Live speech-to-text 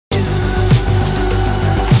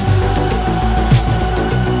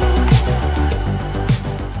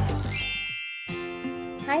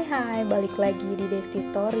balik lagi di Desti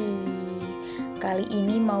Story. Kali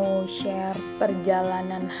ini mau share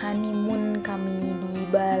perjalanan honeymoon kami di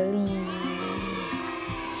Bali.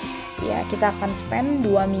 Ya, kita akan spend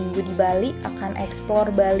 2 minggu di Bali, akan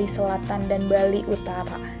explore Bali Selatan dan Bali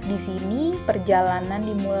Utara. Di sini perjalanan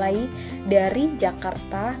dimulai dari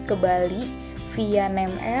Jakarta ke Bali via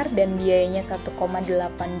Nem Air dan biayanya 1,8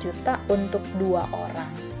 juta untuk 2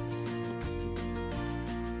 orang.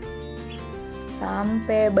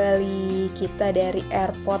 Sampai Bali, kita dari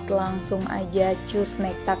airport langsung aja cus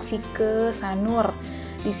naik taksi ke Sanur.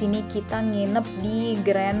 Di sini kita nginep di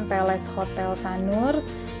Grand Palace Hotel Sanur,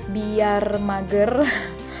 biar mager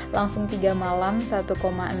langsung 3 malam 1,6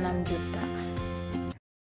 juta.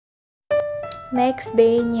 Next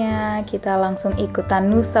day-nya kita langsung ikutan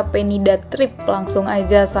Nusa Penida trip, langsung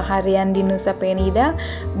aja seharian di Nusa Penida,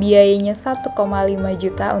 biayanya 1,5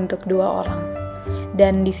 juta untuk 2 orang.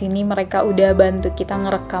 Dan di sini mereka udah bantu kita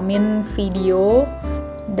ngerekamin video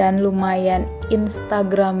dan lumayan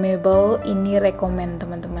instagramable, ini rekomen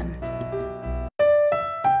teman-teman.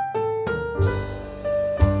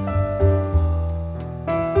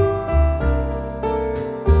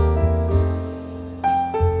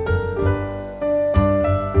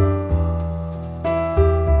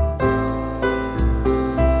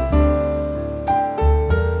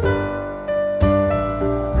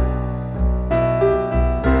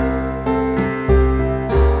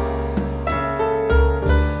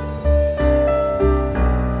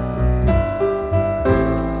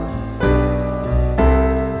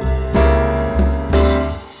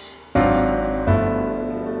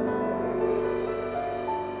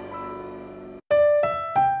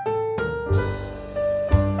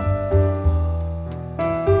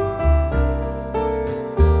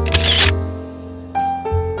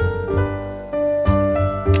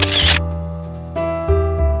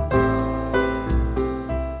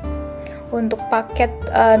 Untuk paket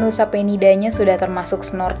Nusa Penidanya sudah termasuk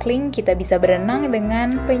snorkeling, kita bisa berenang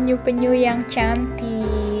dengan penyu-penyu yang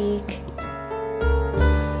cantik.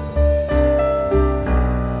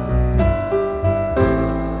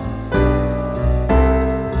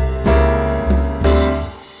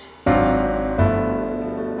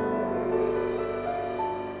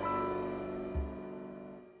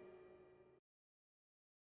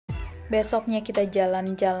 Besoknya kita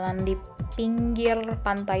jalan-jalan di pinggir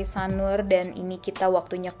pantai Sanur dan ini kita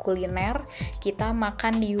waktunya kuliner. Kita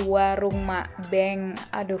makan di warung Mak Beng.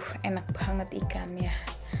 Aduh, enak banget ikannya.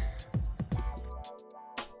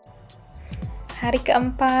 Hari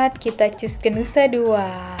keempat kita cus ke Nusa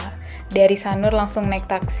Dua. Dari Sanur langsung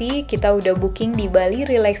naik taksi, kita udah booking di Bali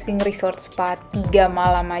Relaxing Resort Spa 3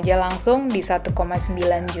 malam aja langsung di 1,9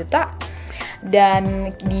 juta.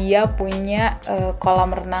 Dan dia punya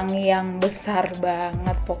kolam renang yang besar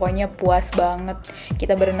banget, pokoknya puas banget.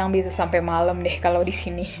 Kita berenang bisa sampai malam deh kalau di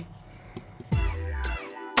sini.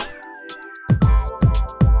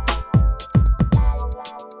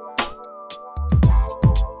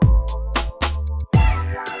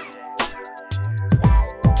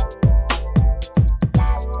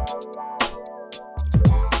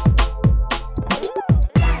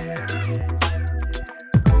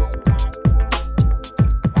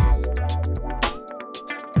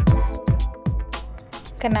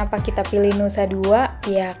 Kenapa kita pilih Nusa Dua?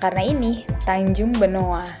 Ya karena ini, Tanjung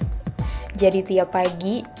Benoa. Jadi tiap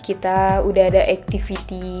pagi kita udah ada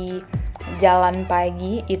activity jalan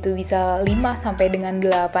pagi, itu bisa 5 sampai dengan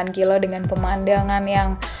 8 kilo dengan pemandangan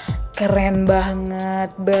yang keren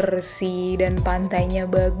banget, bersih dan pantainya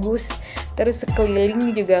bagus. Terus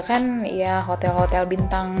sekeliling juga kan ya hotel-hotel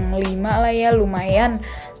bintang 5 lah ya, lumayan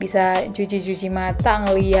bisa cuci-cuci mata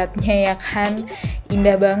ngelihatnya ya kan.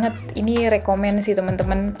 Indah banget. Ini rekomen sih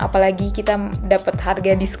teman-teman, apalagi kita dapat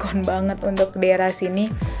harga diskon banget untuk daerah sini.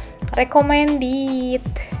 Recommended.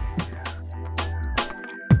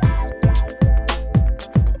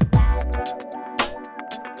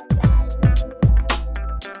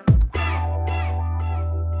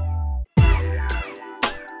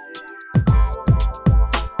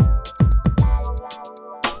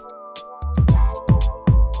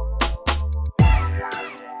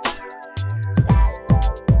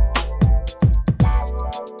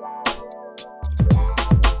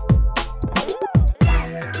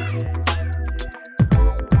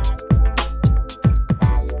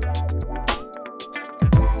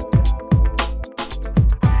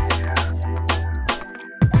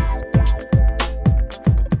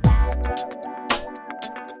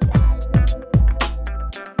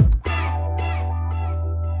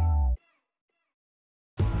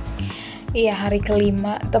 Iya, hari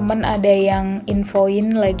kelima temen ada yang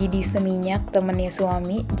infoin lagi di Seminyak, temennya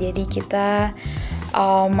Suami. Jadi kita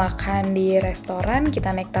makan di restoran.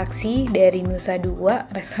 Kita naik taksi dari Nusa Dua.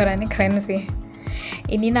 Restorannya keren sih.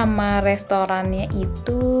 Ini nama restorannya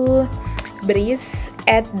itu Breeze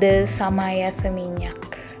at the Samaya Seminyak.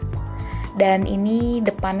 Dan ini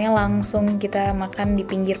depannya langsung kita makan di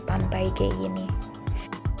pinggir pantai kayak gini.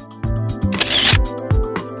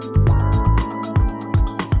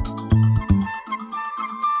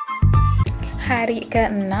 Hari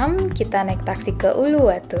ke-6 kita naik taksi ke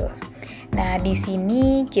Uluwatu. Nah, di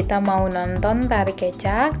sini kita mau nonton tari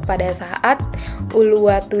kecak pada saat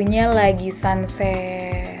Uluwatunya lagi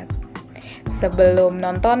sunset. Sebelum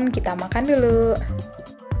nonton, kita makan dulu.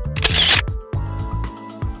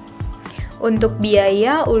 Untuk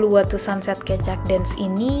biaya Uluwatu Sunset Kecak Dance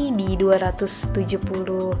ini di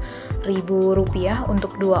Rp270.000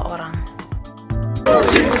 untuk 2 orang.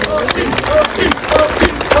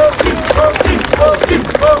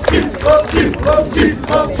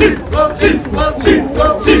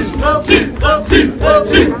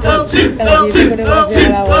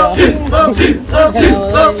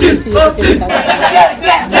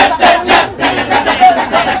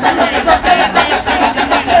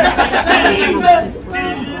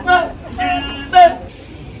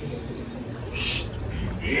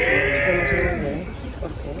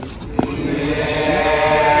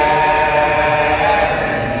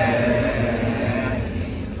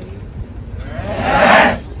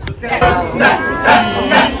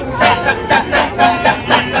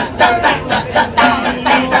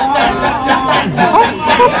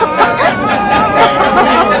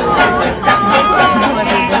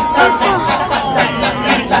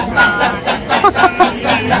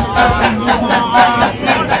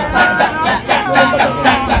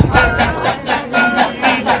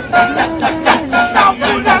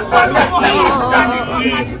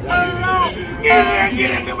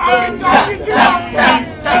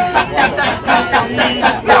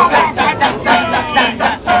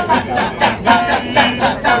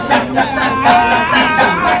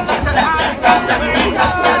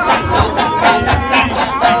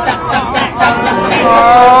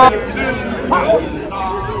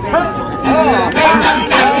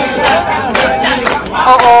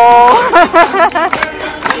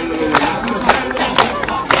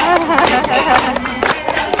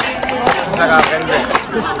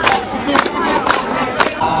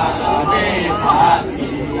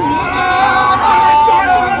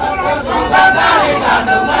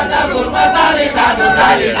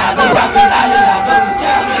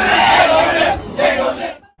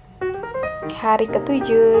 Hari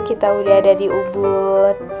ke-7 kita udah ada di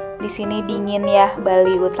Ubud. Di sini dingin ya,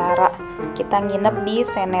 Bali Utara. Kita nginep di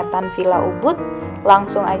Senetan Villa Ubud.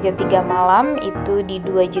 Langsung aja 3 malam itu di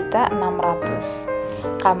 2.600.000.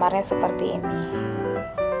 Kamarnya seperti ini.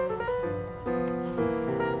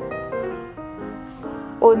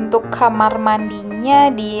 Untuk kamar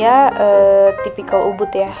mandinya dia tipikal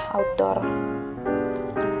Ubud ya, outdoor.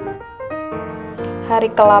 Hari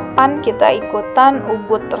ke-8 kita ikutan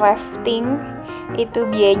Ubud rafting. Itu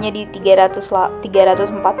biayanya di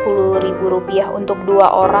Rp340.000 untuk 2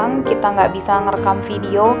 orang. Kita nggak bisa ngerekam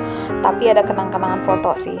video, tapi ada kenang-kenangan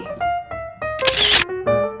foto sih.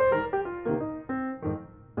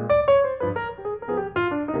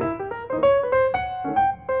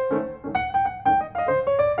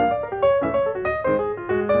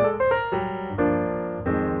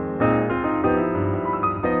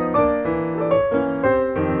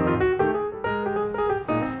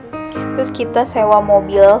 Terus kita sewa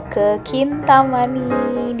mobil ke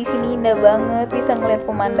Kintamani. Di sini indah banget, bisa ngeliat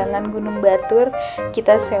pemandangan Gunung Batur.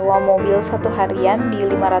 Kita sewa mobil 1 harian di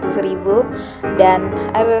 500.000 dan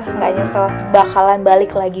nggak nyesel, bakalan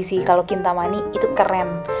balik lagi sih. Kalau Kintamani itu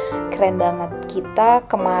keren banget. Kita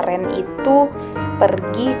kemarin itu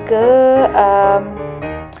pergi ke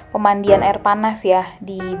pemandian air panas ya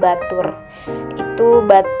di Batur. Itu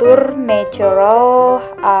Batur Natural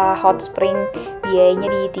Hot Spring, biayanya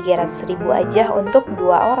di 300.000 aja untuk 2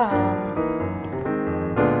 orang.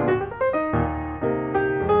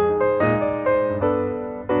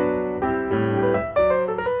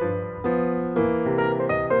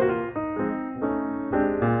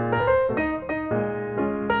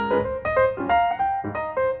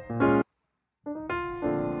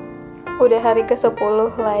 Udah hari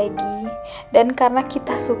ke-10 lagi. Dan karena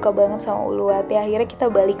kita suka banget sama Uluwatu, akhirnya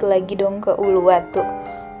kita balik lagi dong ke Uluwatu.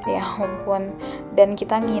 Ya ampun. Dan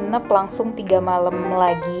kita nginep langsung 3 malam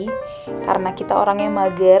lagi. Karena kita orangnya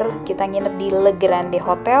mager, kita nginep di Le Grande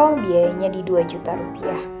Hotel, biayanya di 2 juta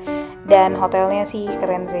rupiah. Dan hotelnya sih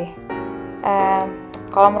keren sih.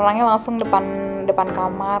 Kolam renangnya langsung depan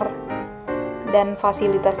kamar. dan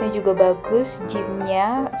fasilitasnya juga bagus,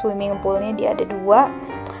 gymnya, swimming poolnya dia ada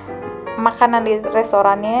 2. Makanan di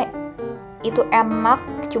restorannya itu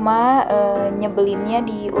enak, cuma nyebelinnya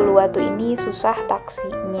di Uluwatu ini susah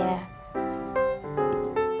taksinya.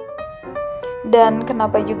 Dan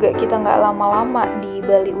kenapa juga kita nggak lama-lama di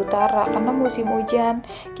Bali Utara, karena musim hujan.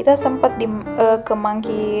 Kita sempat ke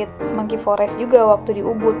Monkey Forest juga waktu di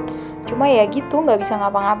Ubud, cuma ya gitu, nggak bisa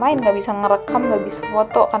ngapa-ngapain, nggak bisa ngerekam, nggak bisa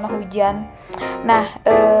foto karena hujan. Nah,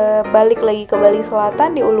 balik lagi ke Bali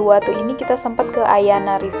Selatan, di Uluwatu ini kita sempat ke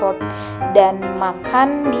Ayana Resort dan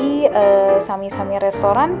makan di Sami-Sami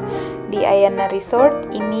restoran di Ayana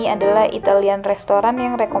Resort. Ini adalah Italian restoran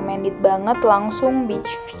yang recommended banget, langsung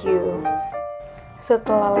beach view.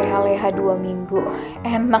 Setelah leha-leha 2 minggu,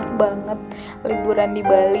 enak banget liburan di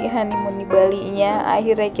Bali, honeymoon di Bali-nya.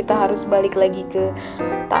 Akhirnya kita harus balik lagi ke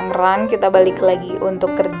Tangerang, kita balik lagi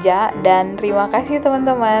untuk kerja. Dan terima kasih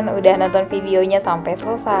teman-teman udah nonton videonya sampai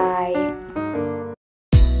selesai.